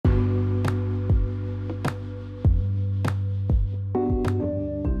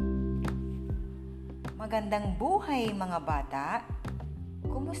Magandang buhay mga bata!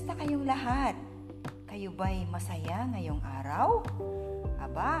 Kumusta kayong lahat? Kayo ba'y masaya ngayong araw?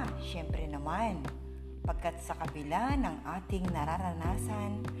 Aba, syempre naman, pagkat sa kabila ng ating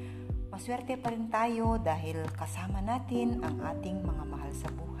nararanasan, maswerte pa rin tayo dahil kasama natin ang ating mga mahal sa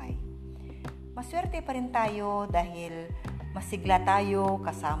buhay. Maswerte pa rin tayo dahil masigla tayo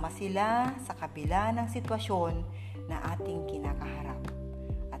kasama sila sa kabila ng sitwasyon na ating kinakaharap.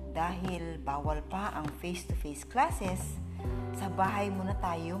 Dahil bawal pa ang face-to-face classes, sa bahay muna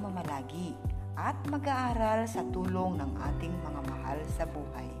tayo mamalagi at mag-aaral sa tulong ng ating mga mahal sa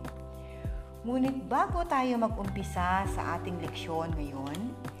buhay. Ngunit bago tayo mag-umpisa sa ating leksyon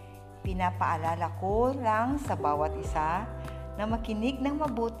ngayon, pinapaalala ko lang sa bawat isa na makinig ng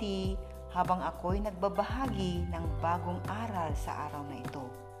mabuti habang ako'y nagbabahagi ng bagong aral sa araw na ito.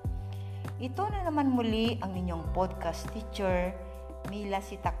 Ito na naman muli ang inyong podcast teacher, Mila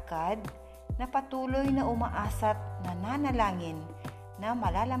si Takad, na patuloy na umaasat na nanalangin na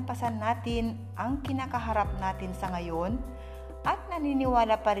malalampasan natin ang kinakaharap natin sa ngayon at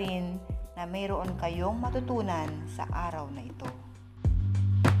naniniwala pa rin na mayroon kayong matutunan sa araw na ito.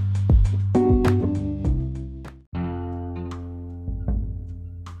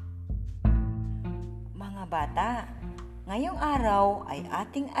 Mga bata, ngayong araw ay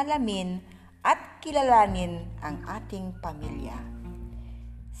ating alamin at kilalanin ang ating pamilya.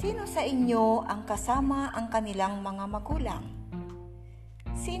 Sino sa inyo ang kasama ang kanilang mga magulang?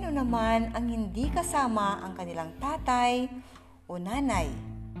 Sino naman ang hindi kasama ang kanilang tatay o nanay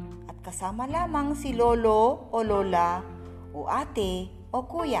at kasama lamang si lolo o lola o ate o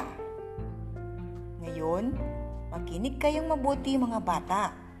kuya? Ngayon, makinig kayong mabuti mga bata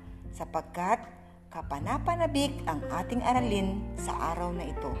sapagkat kapanapanabik ang ating aralin sa araw na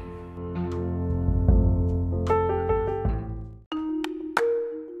ito.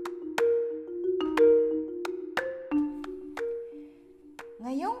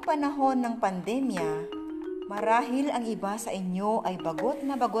 Ngayong panahon ng pandemya, marahil ang iba sa inyo ay bagot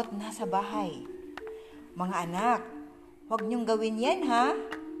na sa bahay. Mga anak, huwag niyong gawin yan ha.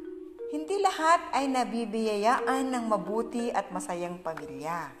 Hindi lahat ay nabibiyayaan ng mabuti at masayang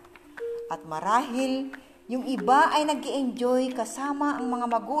pamilya. At marahil, yung iba ay nag-i-enjoy kasama ang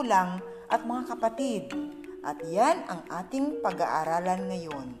mga magulang at mga kapatid. At yan ang ating pag-aaralan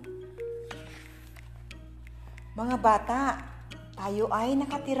ngayon. Mga bata, tayo ay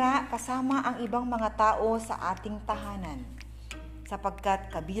nakatira kasama ang ibang mga tao sa ating tahanan sapagkat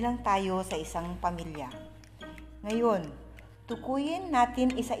kabilang tayo sa isang pamilya. Ngayon, tukuyin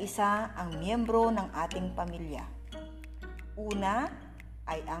natin isa-isa ang miyembro ng ating pamilya. Una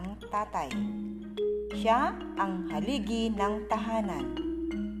ay ang tatay. Siya ang haligi ng tahanan.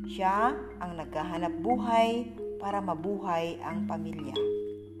 Siya ang naghahanap buhay para mabuhay ang pamilya.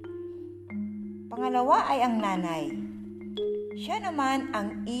 Pangalawa ay ang nanay. Siya naman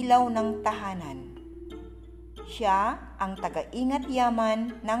ang ilaw ng tahanan. Siya ang taga-ingat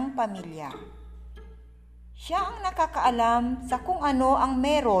yaman ng pamilya. Siya ang nakakaalam sa kung ano ang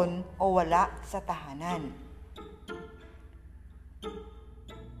meron o wala sa tahanan.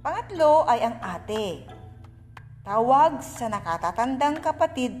 Pangatlo ay ang ate. Tawag sa nakatatandang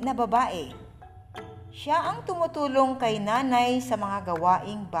kapatid na babae. Siya ang tumutulong kay nanay sa mga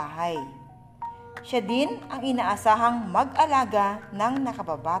gawaing bahay. Siya din ang inaasahang mag-alaga ng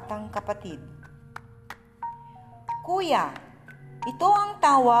nakababatang kapatid. Kuya, ito ang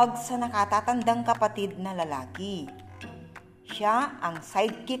tawag sa nakatatandang kapatid na lalaki. Siya ang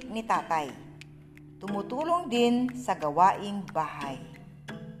sidekick ni tatay. Tumutulong din sa gawaing bahay.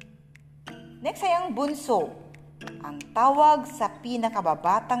 Next ay ang bunso, ang tawag sa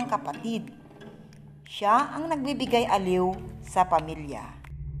pinakababatang kapatid. Siya ang nagbibigay aliw sa pamilya.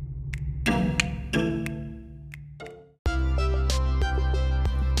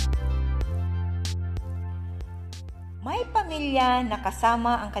 May pamilya na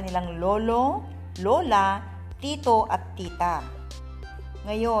kasama ang kanilang lolo, lola, tito at tita.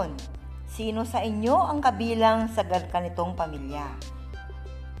 Ngayon, sino sa inyo ang kabilang sa ganitong pamilya?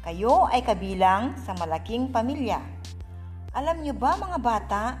 Kayo ay kabilang sa malaking pamilya. Alam niyo ba mga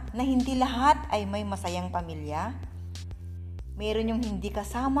bata na hindi lahat ay may masayang pamilya? Meron yung hindi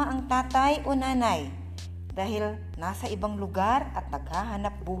kasama ang tatay o nanay dahil nasa ibang lugar at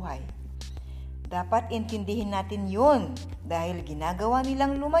naghahanap buhay. Dapat intindihin natin yun dahil ginagawa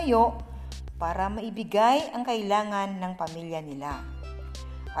nilang lumayo para maibigay ang kailangan ng pamilya nila.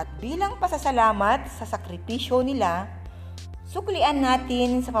 At bilang pasasalamat sa sakripisyo nila, suklian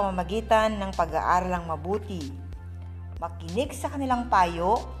natin sa pamamagitan ng pag-aaralang mabuti. Makinig sa kanilang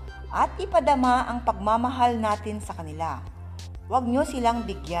payo at ipadama ang pagmamahal natin sa kanila. Huwag niyo silang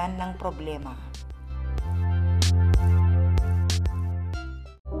bigyan ng problema.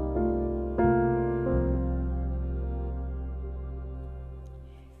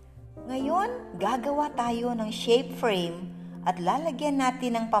 Ngayon, gagawa tayo ng shape frame at lalagyan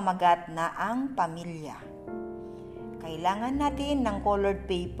natin ng pamagat na ang pamilya. Kailangan natin ng colored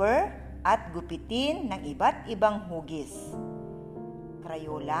paper at gupitin ng iba't ibang hugis.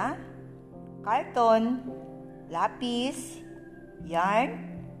 Crayola, karton, lapis, yarn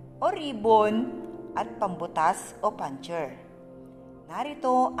o ribbon at pambutas o puncher.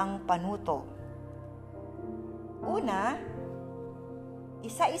 Narito ang panuto. Una,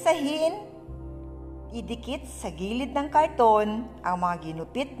 isa-isahin, idikit sa gilid ng karton ang mga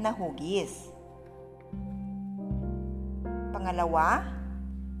ginupit na hugis. Pangalawa,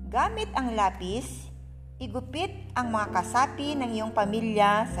 gamit ang lapis, igupit ang mga kasapi ng iyong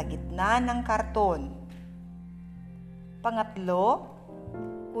pamilya sa gitna ng karton. Pangatlo,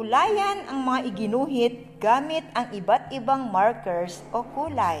 kulayan ang mga iginuhit gamit ang iba't ibang markers o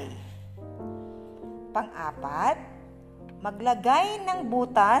kulay. Pang-apat, maglagay ng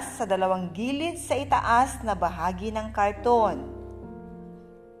butas sa dalawang gilid sa itaas na bahagi ng karton.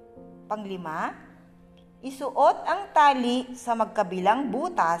 Panglima, isuot ang tali sa magkabilang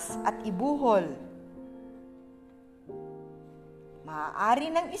butas at ibuhol.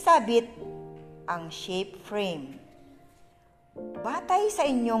 Maaari nang isabit ang shape frame. Batay sa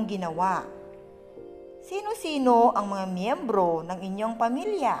inyong ginawa, sino-sino ang mga miyembro ng inyong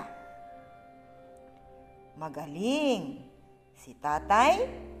pamilya? Magaling! Si tatay,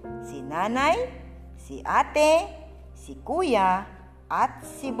 si nanay, si ate, si kuya, at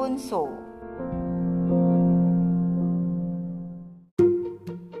si bunso.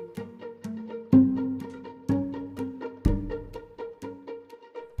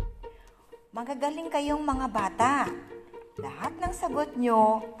 Magagaling kayong mga bata. Lahat ng sagot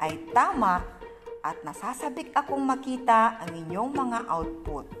nyo ay tama at nasasabik akong makita ang inyong mga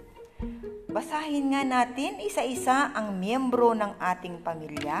output. Basahin nga natin isa-isa ang miyembro ng ating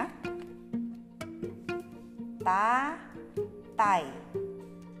pamilya. Tatay,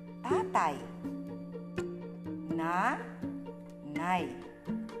 tatay. Nay,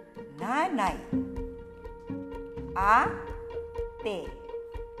 nanay. Ate,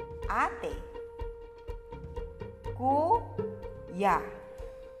 ate. Kuya,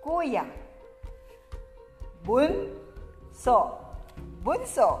 kuya. Bunso,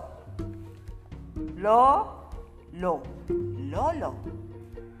 bunso. Lolo, lolo.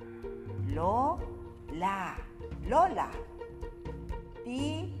 Lola, lola.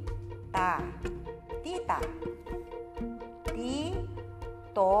 Tita, tita.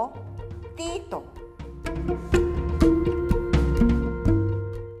 Tito, tito.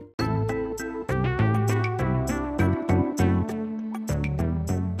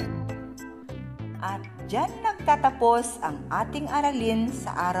 At diyan nagtatapos ang ating aralin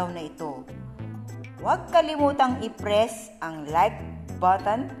sa araw na ito. Huwag kalimutang i-press ang like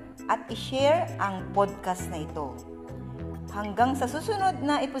button at i-share ang podcast na ito. Hanggang sa susunod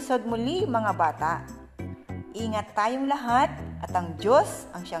na episode muli mga bata, ingat tayong lahat at ang Diyos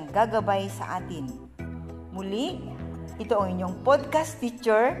ang siyang gagabay sa atin. Muli, ito ang inyong podcast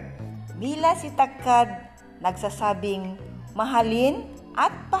teacher, Mila Sitakad, nagsasabing mahalin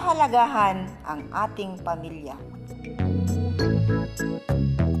at pahalagahan ang ating pamilya.